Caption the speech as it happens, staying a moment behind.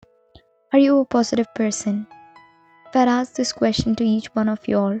Are you a positive person? If I ask this question to each one of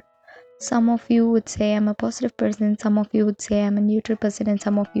you all, some of you would say I'm a positive person, some of you would say I'm a neutral person, and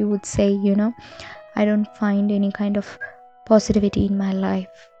some of you would say, I don't find any kind of positivity in my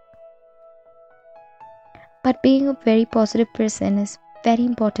life. But being a very positive person is very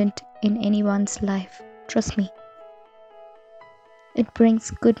important in anyone's life. Trust me. It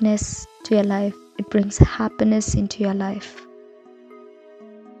brings goodness to your life. It brings happiness into your life.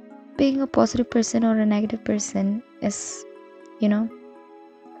 Being a positive person or a negative person is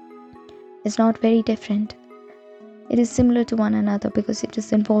not very different. It is similar to one another because it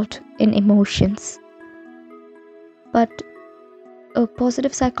is involved in emotions. But a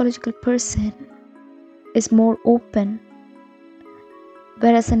positive psychological person is more open,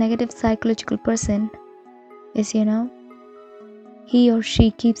 whereas a negative psychological person is, he or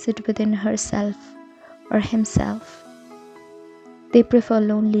she keeps it within herself or himself. They prefer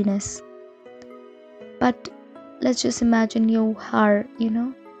loneliness. But let's just imagine you are,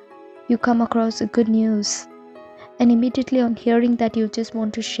 you come across a good news, and immediately on hearing that you just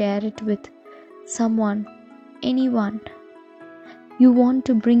want to share it with someone, anyone. You want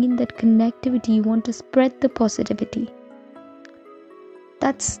to bring in that connectivity, you want to spread the positivity.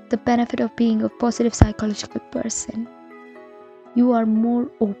 That's the benefit of being a positive psychological person. You are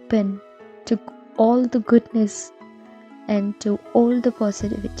more open to all the goodness and to all the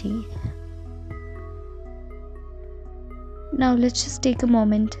positivity. Now let's just take a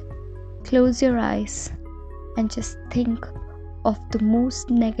moment, close your eyes, and just think of the most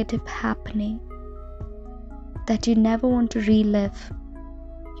negative happening that you never want to relive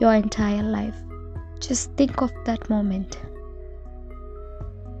your entire life. Just think of that moment.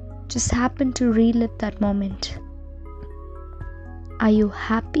 Just happen to relive that moment. Are you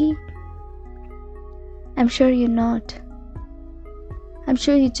happy? I'm sure you're not. I'm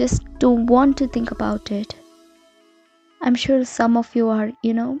sure you just don't want to think about it. I'm sure some of you are,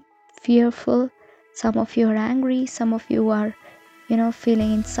 fearful. Some of you are angry. Some of you are,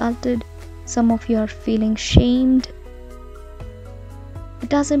 feeling insulted. Some of you are feeling shamed. It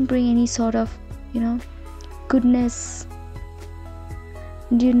doesn't bring any sort of, goodness.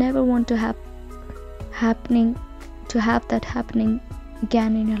 And you never want to have that happening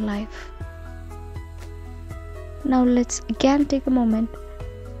again in your life. Now let's again take a moment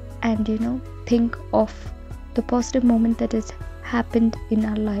and think of the positive moment that has happened in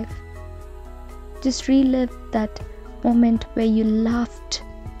our life. Just relive that moment where you laughed,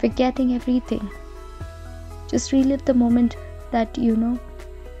 forgetting everything. Just relive the moment that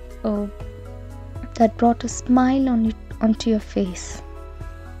that brought a smile onto your face.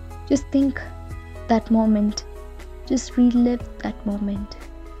 Just think that moment. Just relive that moment.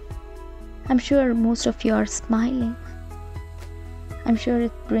 I'm sure most of you are smiling. I'm sure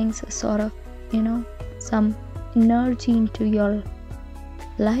it brings a sort of, some energy into your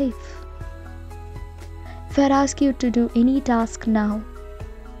life. If I ask you to do any task now,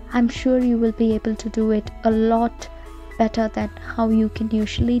 I'm sure you will be able to do it a lot better than how you can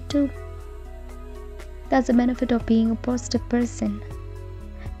usually do. That's the benefit of being a positive person.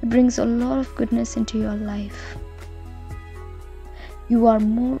 It brings a lot of goodness into your life. You are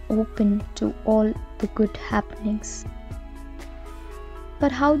more open to all the good happenings.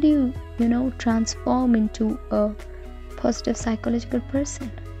 But how do you, transform into a positive psychological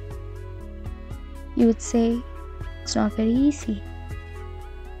person? You would say it's not very easy.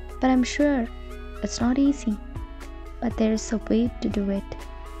 But I'm sure it's not easy. But there is a way to do it.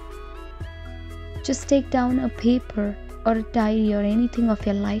 Just take down a paper or a diary or anything of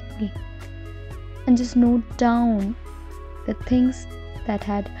your liking and just note down the things that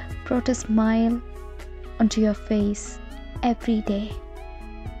had brought a smile onto your face every day.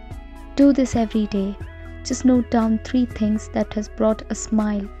 Do this every day. Just note down 3 things that has brought a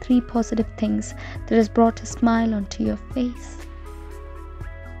smile, 3 positive things that has brought a smile onto your face.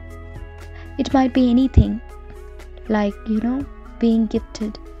 It might be anything like, being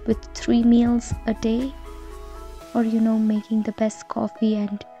gifted with 3 meals a day, or, making the best coffee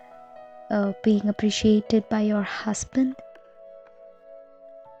and being appreciated by your husband.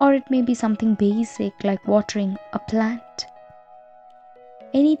 Or it may be something basic like watering a plant.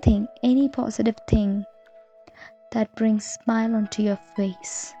 Anything, any positive thing that brings smile onto your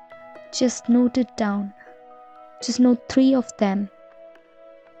face. Just note it down. Just note 3 of them.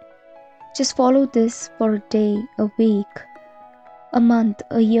 Just follow this for a day, a week, a month,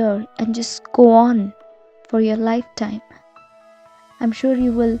 a year, and just go on for your lifetime. I'm sure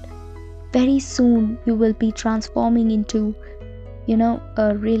very soon you will be transforming into,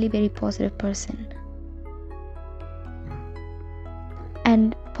 a really very positive person.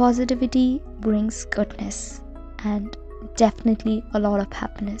 And Positivity brings goodness and definitely a lot of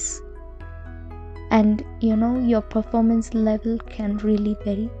happiness. And your performance level can really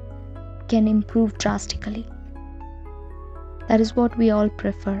vary, can improve drastically. That is what we all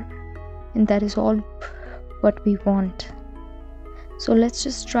prefer, and that is all what we want. So let's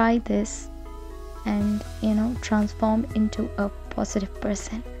just try this and transform into a positive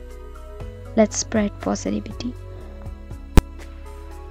person. Let's spread positivity.